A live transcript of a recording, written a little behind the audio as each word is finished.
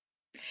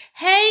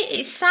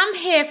it's Sam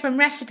here from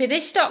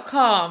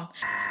RecipeThis.com.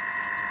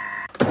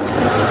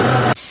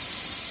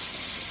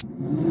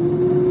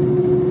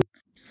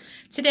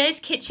 Today's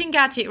kitchen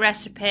gadget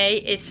recipe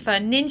is for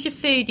Ninja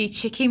Foodi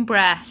chicken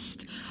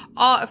breast,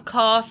 or of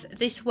course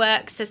this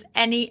works as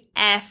any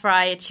air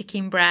fryer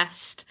chicken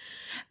breast.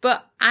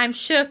 But I'm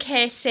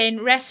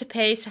showcasing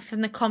recipes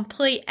from the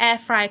Complete Air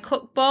Fryer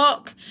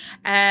Cookbook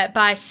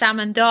by Sam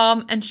and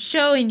Dom, and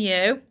showing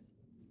you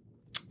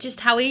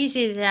just how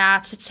easy they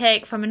are to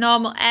take from a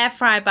normal air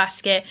fryer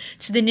basket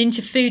to the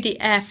Ninja Foodi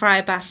air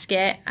fryer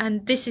basket.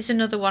 And this is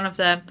another one of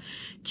them.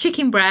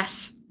 Chicken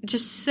breasts,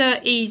 just so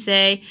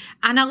easy.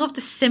 And I love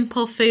the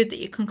simple food that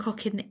you can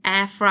cook in the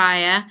air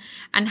fryer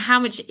and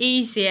how much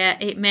easier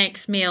it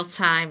makes meal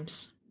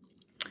times.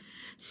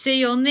 So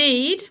you'll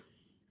need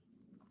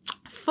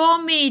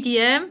 4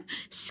 medium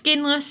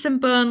skinless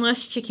and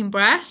boneless chicken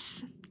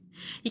breasts.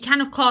 You can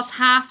of course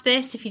half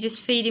this if you're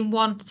just feeding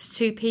 1 to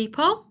 2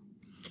 people.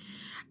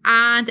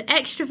 And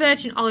extra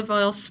virgin olive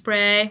oil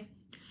spray,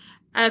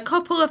 a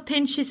couple of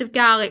pinches of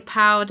garlic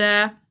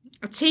powder,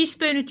 a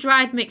teaspoon of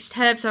dried mixed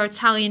herbs or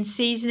Italian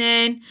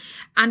seasoning,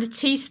 and a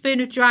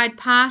teaspoon of dried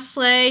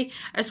parsley,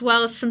 as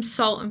well as some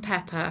salt and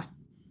pepper.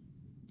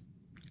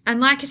 And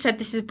like I said,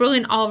 this is a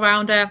brilliant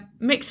all-rounder.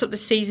 Mix up the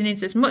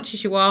seasonings as much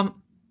as you want.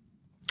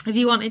 If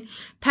you wanted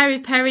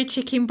peri-peri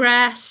chicken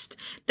breast,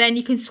 then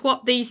you can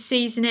swap these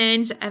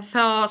seasonings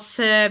for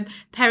some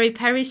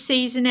peri-peri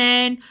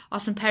seasoning or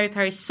some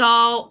peri-peri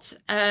salt.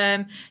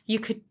 You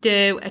could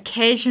do a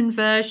Cajun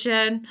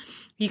version.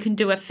 You can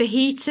do a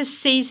fajita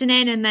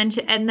seasoning and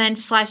then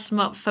slice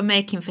them up for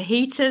making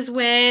fajitas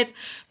with.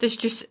 There's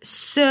just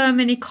so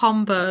many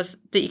combos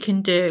that you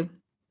can do.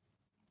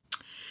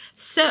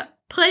 So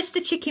place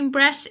the chicken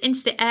breasts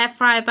into the air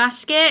fryer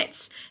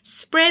basket,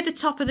 spray the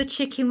top of the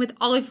chicken with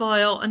olive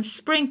oil and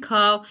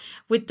sprinkle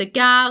with the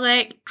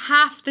garlic,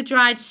 half the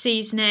dried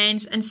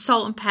seasonings and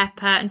salt and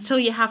pepper until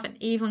you have an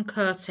even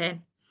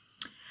coating.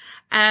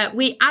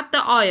 We add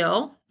the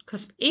oil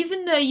because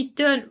even though you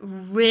don't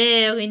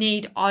really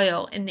need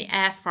oil in the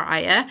air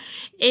fryer,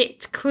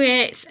 it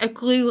creates a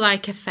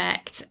glue-like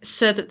effect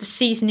so that the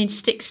seasoning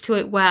sticks to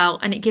it well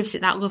and it gives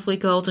it that lovely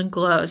golden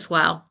glow as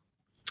well.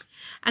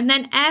 And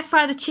then air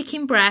fry the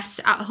chicken breasts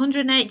at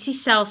 180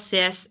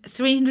 Celsius,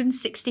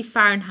 360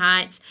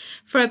 Fahrenheit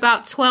for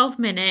about 12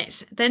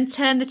 minutes, then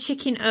turn the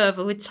chicken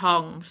over with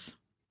tongs.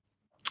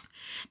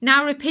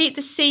 Now repeat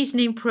the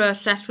seasoning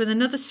process with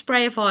another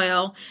spray of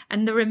oil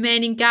and the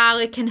remaining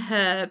garlic and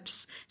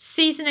herbs.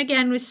 Season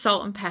again with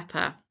salt and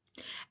pepper.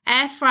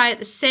 Air fry at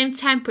the same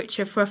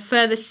temperature for a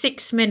further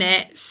 6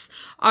 minutes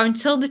or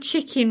until the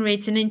chicken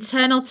reaches an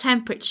internal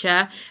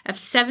temperature of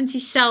 70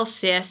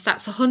 Celsius,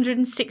 that's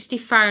 160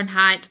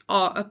 Fahrenheit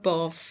or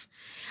above.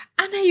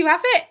 And there you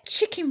have it,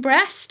 chicken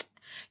breast.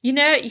 You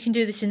know, you can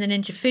do this in the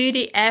Ninja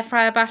Foodi air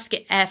fryer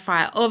basket, air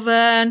fryer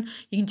oven.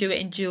 You can do it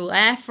in dual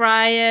air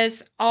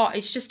fryers. Oh,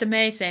 it's just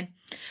amazing.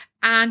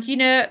 And you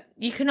know,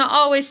 you can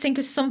always think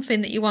of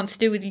something that you want to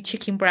do with your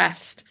chicken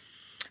breast.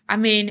 I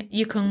mean,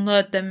 you can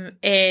load them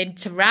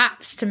into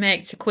wraps to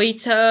make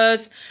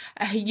taquitos.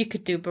 You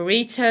could do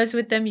burritos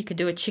with them. You could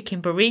do a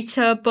chicken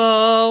burrito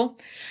bowl.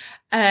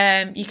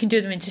 You can do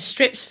them into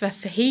strips for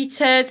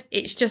fajitas.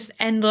 It's just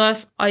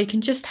endless. Or you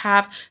can just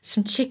have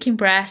some chicken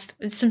breast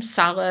with some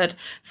salad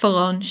for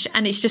lunch.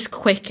 And it's just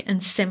quick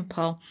and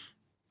simple.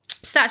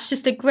 So that's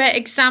just a great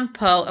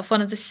example of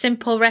one of the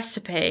simple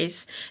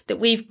recipes that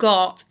we've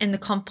got in the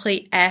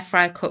Complete Air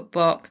Fryer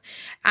Cookbook.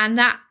 And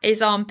that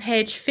is on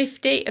page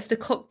 50 of the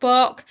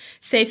cookbook.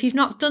 So if you've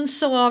not done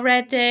so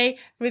already,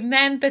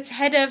 remember to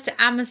head over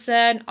to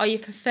Amazon or your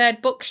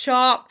preferred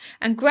bookshop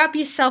and grab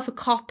yourself a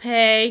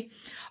copy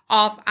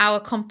of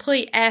our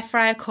Complete Air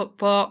Fryer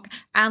Cookbook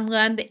and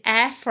learn the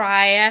air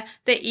fryer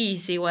the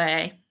easy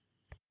way.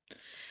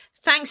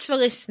 Thanks for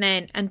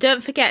listening, and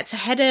don't forget to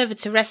head over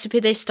to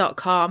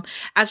RecipeThis.com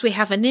as we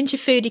have a Ninja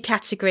Foodi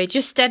category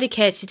just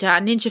dedicated to our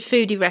Ninja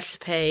Foodi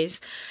recipes.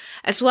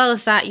 As well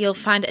as that, you'll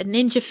find a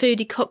Ninja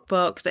Foodi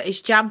cookbook that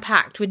is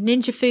jam-packed with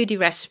Ninja Foodi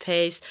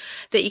recipes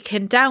that you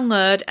can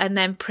download and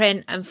then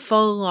print and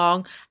follow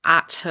along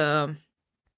at home.